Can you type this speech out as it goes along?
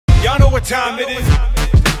Y'all know what time it is.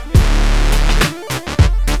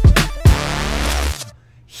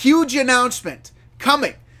 Huge announcement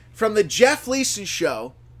coming from the Jeff Leeson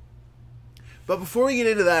Show. But before we get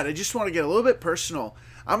into that, I just want to get a little bit personal.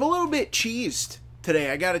 I'm a little bit cheesed today,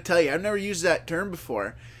 I got to tell you. I've never used that term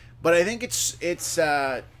before, but I think it's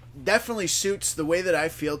definitely suits the way that I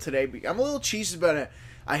feel today. I'm a little cheesed about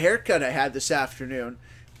a haircut I had this afternoon.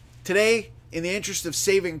 Today, in the interest of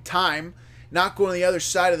saving time, not going to the other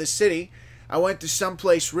side of the city, I went to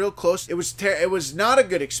someplace real close. It was not a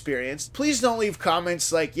good experience. Please don't leave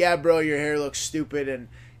comments like, yeah, bro, your hair looks stupid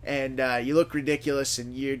and you look ridiculous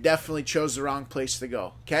and you definitely chose the wrong place to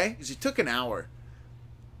go, okay? Because it took an hour.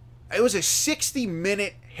 It was a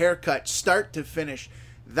 60-minute haircut, start to finish.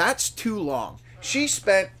 That's too long. She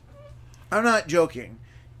spent, I'm not joking,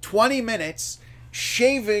 20 minutes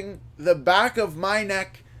shaving the back of my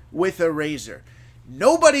neck with a razor.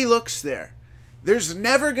 Nobody looks there. There's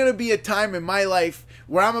never going to be a time in my life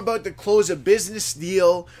where I'm about to close a business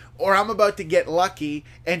deal or I'm about to get lucky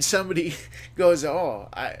and somebody goes, oh,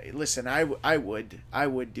 listen, I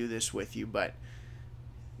would do this with you, but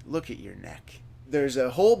look at your neck. There's a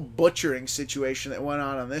whole butchering situation that went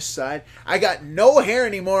on this side. I got no hair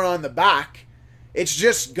anymore on the back. It's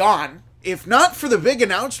just gone. If not for the big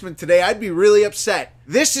announcement today, I'd be really upset.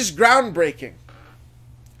 This is groundbreaking.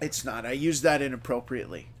 It's not. I used that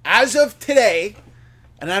inappropriately. As of today,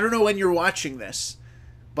 and I don't know when you're watching this,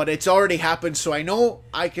 but it's already happened, so I know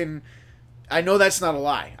that's not a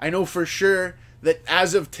lie. I know for sure that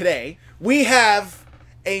as of today, we have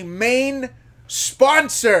a main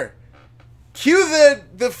sponsor. Cue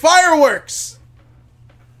the fireworks.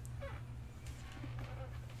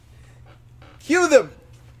 Cue them.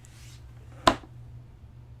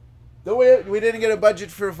 No, we didn't get a budget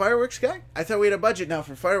for a fireworks guy? I thought we had a budget now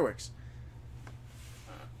for fireworks.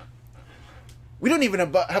 We don't even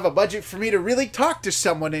have a budget for me to really talk to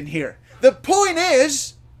someone in here. The point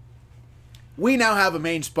is, we now have a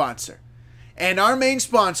main sponsor. And our main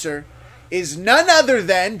sponsor is none other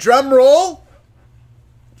than, drum roll,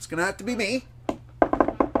 it's going to have to be me,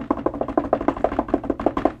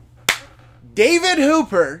 David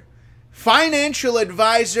Hooper, financial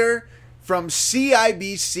advisor from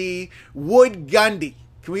CIBC Wood Gundy.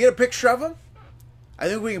 Can we get a picture of him? I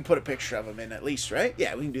think we can put a picture of him in at least, right?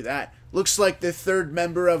 Yeah, we can do that. Looks like the third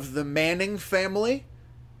member of the Manning family.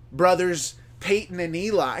 Brothers Peyton and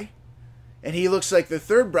Eli. And he looks like the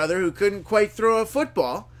third brother who couldn't quite throw a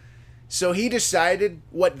football. So he decided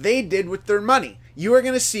what they did with their money. You are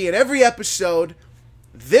going to see in every episode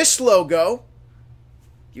this logo.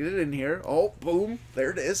 Get it in here. Oh, boom.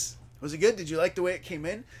 There it is. Was it good? Did you like the way it came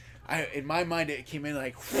in? In my mind, it came in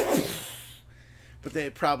like, but they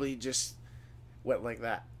probably just went like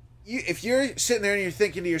that. If you're sitting there and you're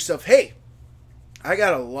thinking to yourself, hey, I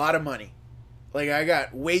got a lot of money. Like, I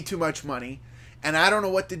got way too much money, and I don't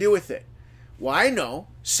know what to do with it. Well, I know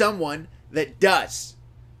someone that does.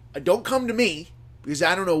 Don't come to me, because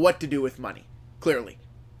I don't know what to do with money, clearly.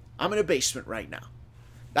 I'm in a basement right now.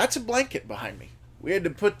 That's a blanket behind me. We had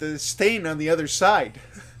to put the stain on the other side.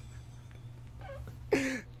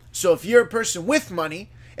 So if you're a person with money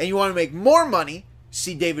and you want to make more money,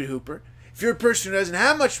 see David Hooper. If you're a person who doesn't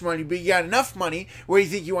have much money, but you got enough money where you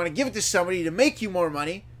think you want to give it to somebody to make you more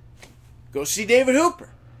money, go see David Hooper.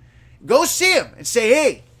 Go see him and say,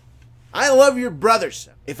 hey, I love your brothers.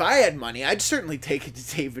 If I had money, I'd certainly take it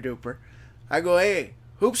to David Hooper. I go, hey,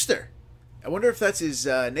 Hoopster. I wonder if that's his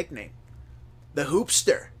nickname. The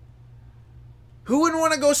Hoopster. Who wouldn't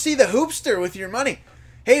want to go see the Hoopster with your money?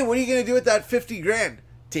 Hey, what are you going to do with that 50 grand?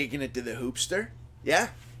 Taking it to the Hoopster. Yeah.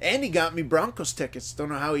 And he got me Broncos tickets. Don't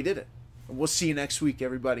know how he did it. We'll see you next week,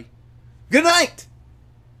 everybody. Good night!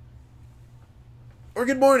 Or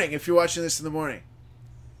good morning if you're watching this in the morning.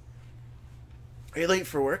 Are you late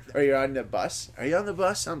for work? Are you on the bus? Are you on the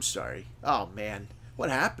bus? I'm sorry. Oh, man. What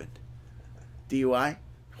happened? DUI?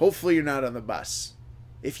 Hopefully you're not on the bus.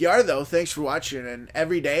 If you are, though, thanks for watching. And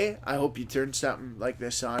every day, I hope you turn something like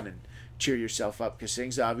this on and cheer yourself up, because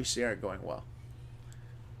things obviously aren't going well.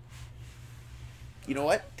 You know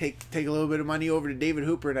what? Take a little bit of money over to David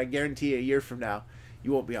Hooper, and I guarantee you a year from now,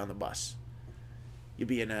 you won't be on the bus. You'll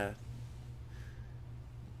be in a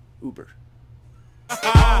Uber.